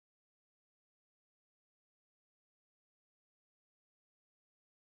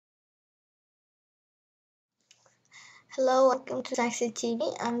Hello, welcome to Snacksy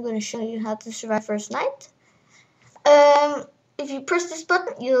TV. I'm going to show you how to survive first night. If you press this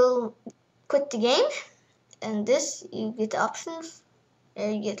button, you'll quit the game. And this, you get the options.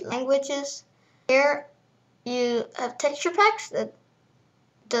 There you get languages. Here, you have texture packs that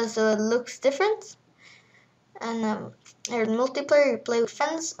does looks different. And here in multiplayer, you play with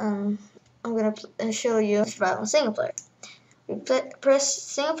friends. I'm going to show you survival single player. We press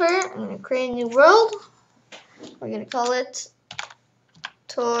single player. I'm going to create a new world. We're going to call it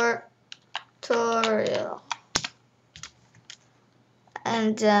tutorial.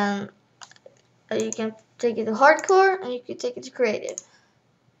 And you can take it to hardcore and you can take it to creative.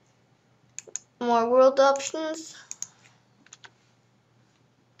 More world options.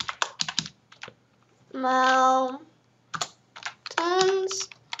 Mountains.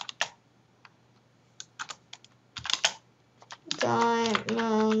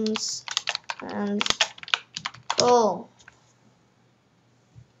 Diamonds and gold.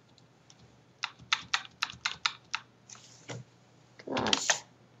 Gosh.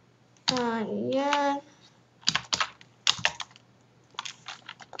 Yeah.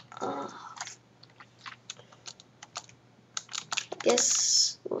 I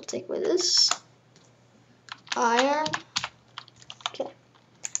guess we'll take with this. Iron. Okay.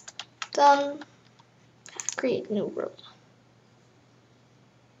 Done. Create new world.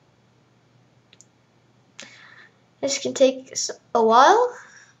 This can take a while.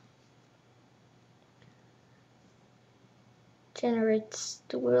 Generates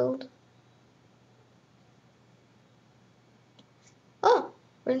the world. Oh,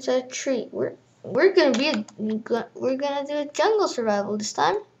 we're inside a tree. We're gonna do a jungle survival this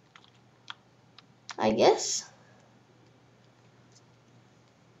time, I guess.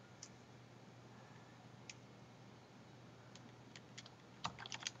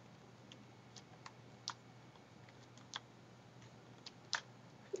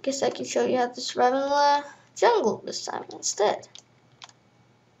 I guess I can show you how to survive in the jungle this time instead.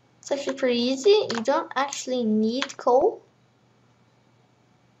 It's actually pretty easy. You don't actually need coal.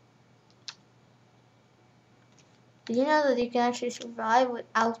 Did you know that you can actually survive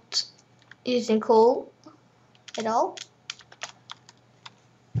without using coal at all?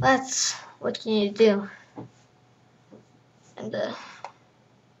 That's what you need to do. And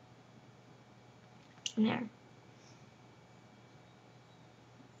there.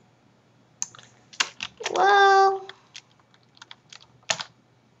 Well,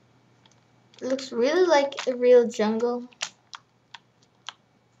 it looks really like a real jungle.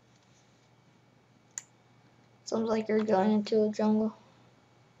 Sounds like you're going into a jungle.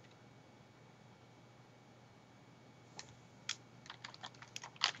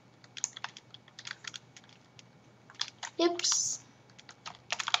 Yips.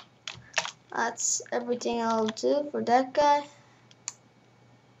 That's everything I'll do for that guy.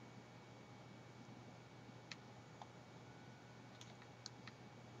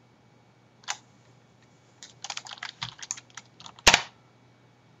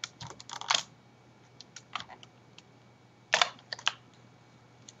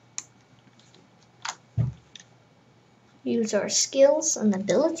 Use our skills and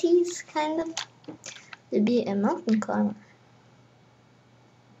abilities, kind of, to be a mountain climber.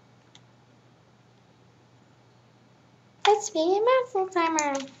 Let's be a mountain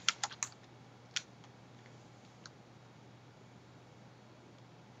climber.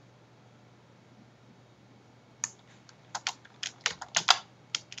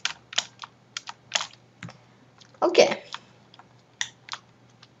 Okay.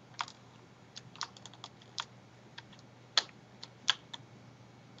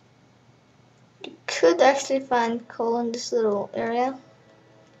 You could actually find coal in this little area.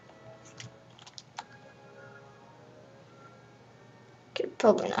 You're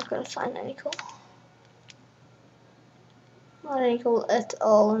probably not gonna find any coal. Not any coal at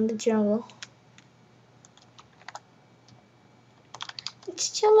all in the jungle. It's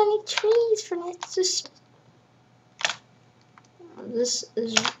too many trees for it to. This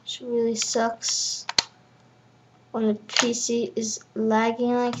really sucks when the PC is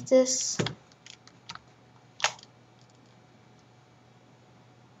lagging like this.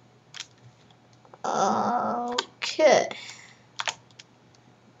 Okay.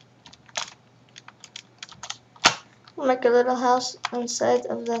 We'll make a little house inside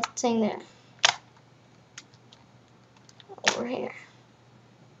of that thing there. Over here.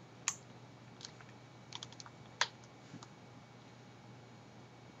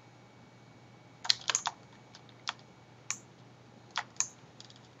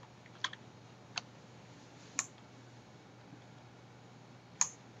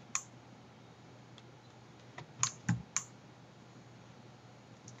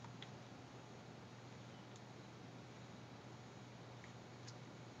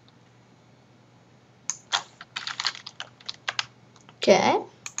 Okay.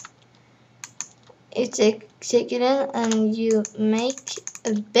 You take it in and you make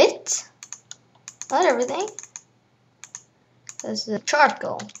a bit. Not everything. There's the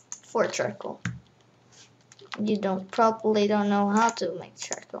charcoal. For charcoal. You probably don't know how to make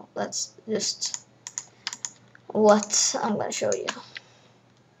charcoal. That's just what I'm gonna show you.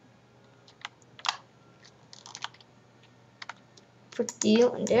 Put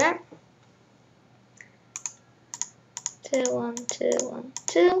you in there. 2, 1, 2, 1,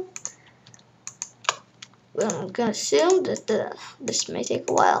 2. Well, I'm gonna assume that this may take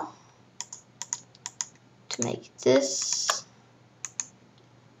a while to make this.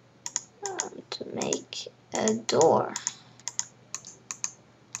 To make a door.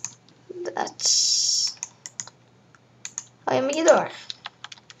 That's how you make a door.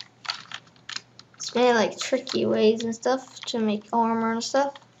 It's many like tricky ways and stuff to make armor and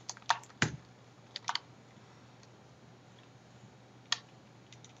stuff.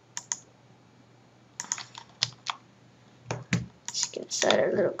 Just get inside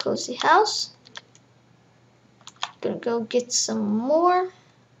our little cozy house. Gonna go get some more.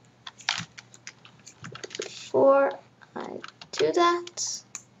 Before I do that,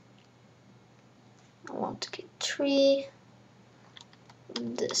 I want to get 3.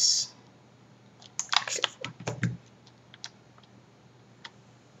 This. Actually, 4.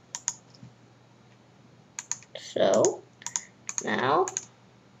 So now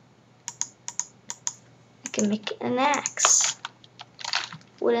I can make an axe.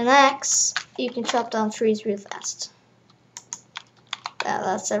 With an axe, you can chop down trees real fast.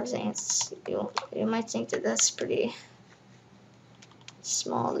 That's everything. You might think that that's pretty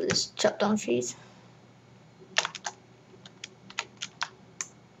small to just chop down trees.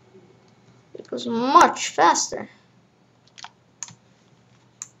 It goes much faster.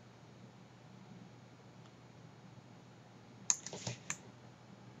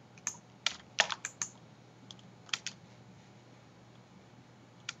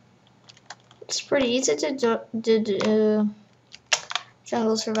 It's pretty easy to do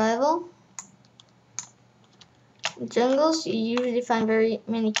jungle survival. In jungles, you usually find very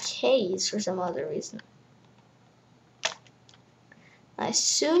many caves for some other reason. I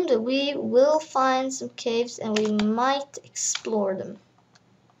assume that we will find some caves and we might explore them.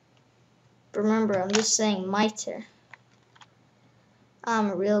 Remember, I'm just saying might here. I'm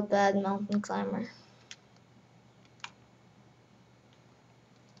a real bad mountain climber.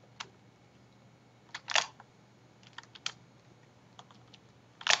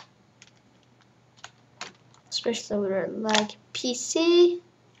 Especially with our lag PC.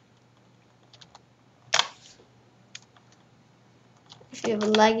 If you have a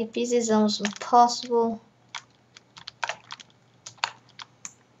laggy PC, it's almost impossible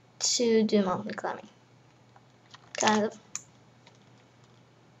to do mountain climbing. Kind of.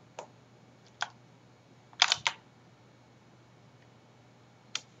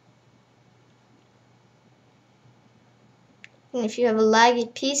 And if you have a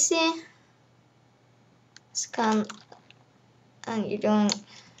laggy PC, and you're doing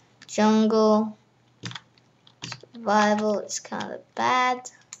jungle survival, it's kind of bad.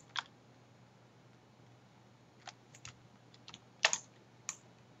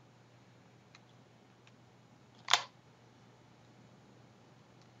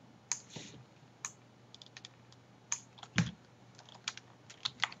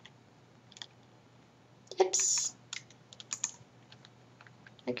 Oops.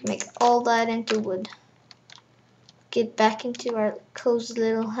 I can make all that into wood. Get back into our cozy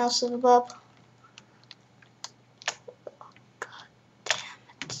little house of above. Oh, God damn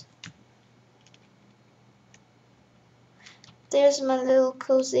it. There's my little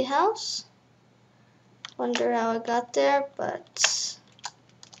cozy house. Wonder how I got there, but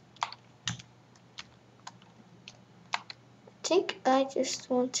I think I just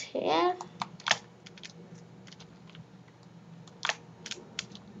went here.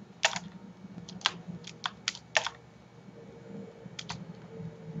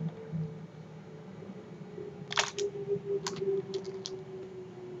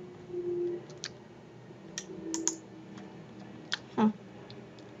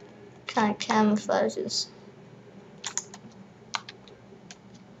 Kind of camouflages.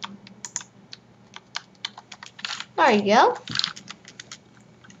 There you go.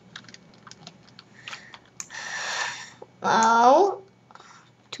 Now,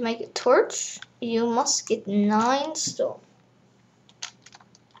 to make a torch, you must get 9 stone.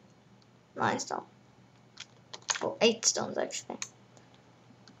 9 stone. Oh, 8 stones actually.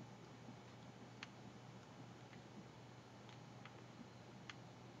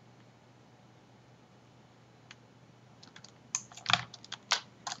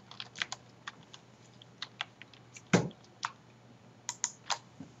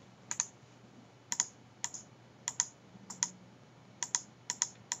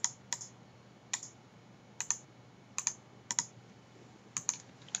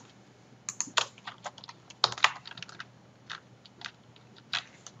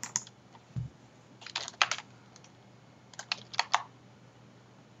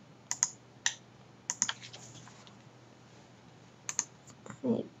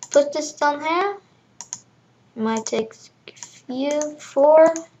 You put this down here. It might take a few,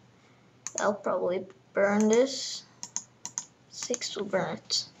 4. I'll probably burn this. 6 will burn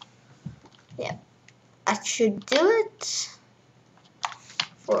it. Yeah, I should do it.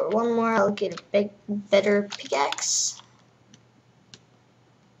 For one more, I'll get a better pickaxe.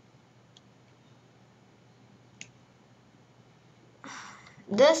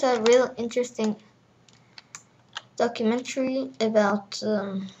 There's a real interesting documentary about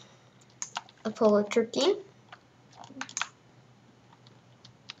Apollo 13.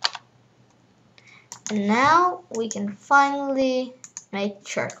 And now we can finally make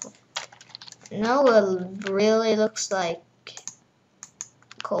charcoal. No, it really looks like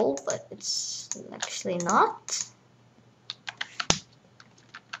coal, but it's actually not.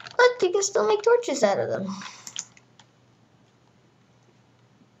 But you can still make torches out of them.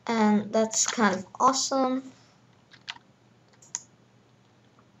 And that's kind of awesome.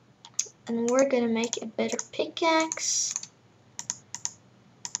 And we're gonna make a better pickaxe.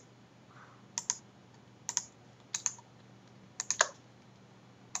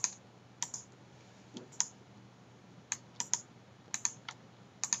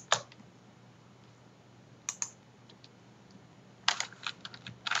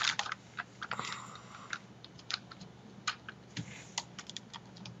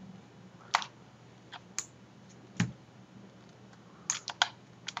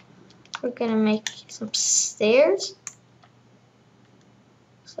 We're gonna make some stairs.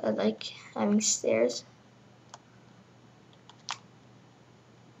 So I like having stairs.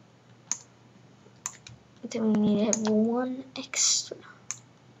 Then we need to have 1 extra.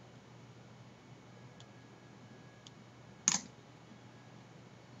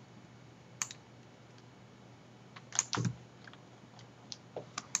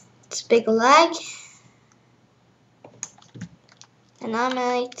 It's a big lag. And I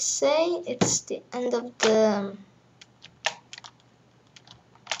might say it's the end of the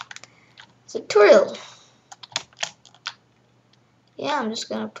tutorial. Yeah, I'm just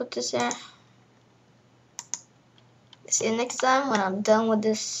gonna put this there. See you next time when I'm done with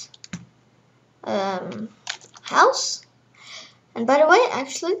this house. And by the way,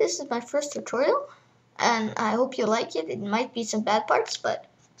 actually this is my first tutorial, and I hope you like it. It might be some bad parts, but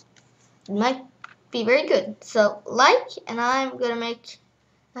it might be very good. So like, and I'm gonna make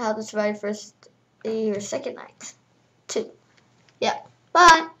how to survive first or second night too. Yeah,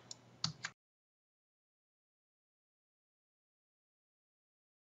 bye.